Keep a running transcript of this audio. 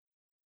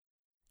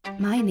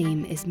My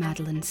name is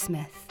Madeleine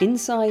Smith.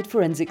 Inside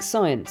Forensic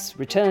Science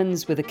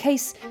returns with a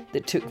case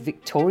that took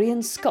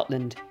Victorian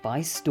Scotland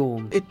by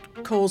storm. It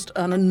caused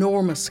an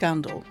enormous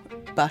scandal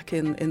back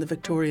in the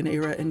Victorian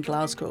era in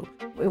Glasgow.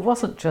 It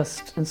wasn't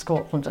just in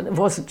Scotland and it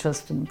wasn't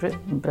just in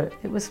Britain, but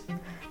it was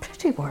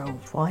pretty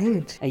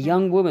worldwide. A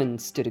young woman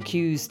stood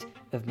accused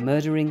of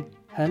murdering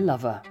her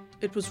lover.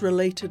 It was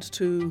related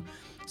to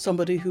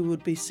somebody who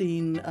would be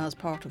seen as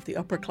part of the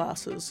upper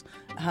classes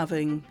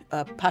having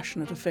a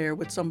passionate affair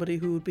with somebody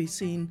who would be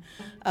seen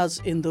as,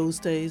 in those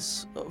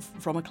days,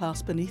 from a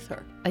class beneath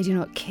her. I do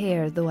not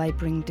care though I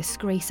bring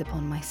disgrace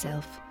upon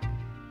myself.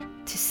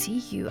 To see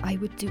you, I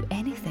would do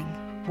anything.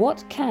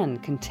 What can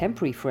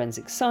contemporary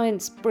forensic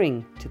science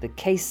bring to the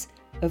case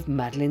of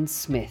Madeleine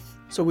Smith?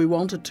 So we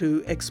wanted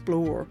to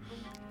explore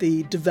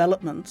the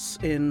developments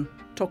in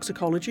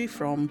toxicology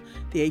from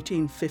the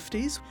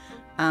 1850s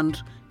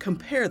and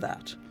compare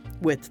that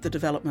with the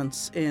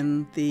developments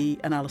in the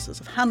analysis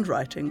of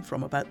handwriting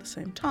from about the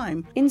same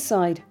time.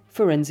 Inside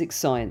Forensic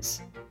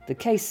Science, the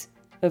case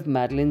of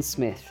Madeleine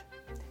Smith.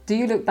 Do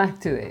you look back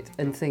to it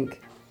and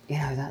think,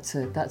 that's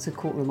a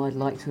courtroom I'd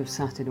like to have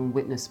sat in and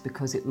witnessed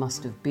because it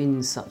must have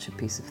been such a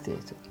piece of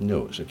theatre?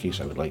 No, it's a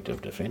case I would like to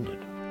have defended.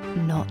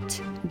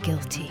 Not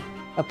guilty.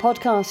 A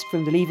podcast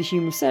from the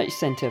Leverhulme Research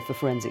Centre for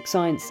Forensic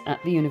Science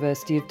at the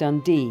University of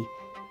Dundee.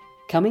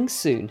 Coming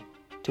soon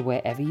to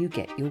wherever you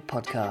get your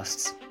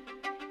podcasts.